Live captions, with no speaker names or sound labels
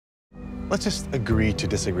Let's just agree to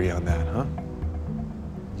disagree on that, huh?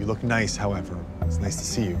 You look nice, however. It's nice to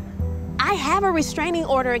see you. I have a restraining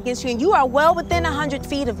order against you, and you are well within 100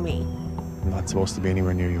 feet of me. I'm not supposed to be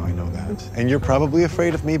anywhere near you, I know that. And you're probably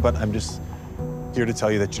afraid of me, but I'm just here to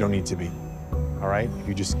tell you that you don't need to be. All right? If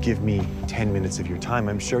you just give me 10 minutes of your time,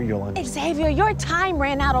 I'm sure you'll understand. Xavier, your time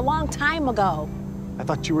ran out a long time ago. I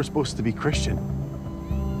thought you were supposed to be Christian.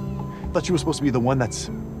 I thought you were supposed to be the one that's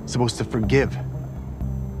supposed to forgive.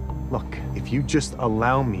 Look, if you just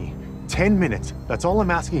allow me 10 minutes, that's all I'm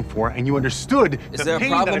asking for, and you understood the pain that Is there a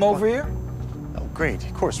problem over here? Oh, great.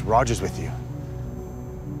 Of course, Roger's with you.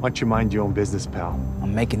 Why don't you mind your own business, pal?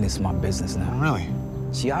 I'm making this my business now. Really?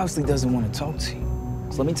 She obviously doesn't want to talk to you.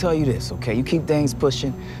 So let me tell you this, okay? You keep things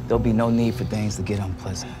pushing, there'll be no need for things to get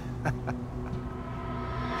unpleasant.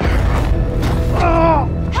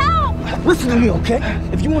 Help! Listen to me, okay?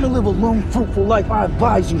 If you want to live a long, fruitful life, I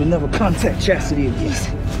advise you to never contact Chastity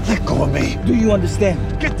again. Let go of me. Do you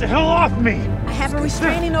understand? Get the hell off me! I have a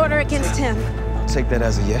restraining order against him. I'll take that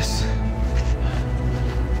as a yes.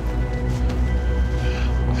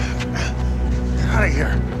 Get out of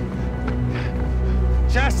here.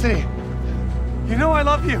 Chastity, you know I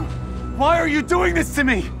love you. Why are you doing this to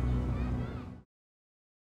me?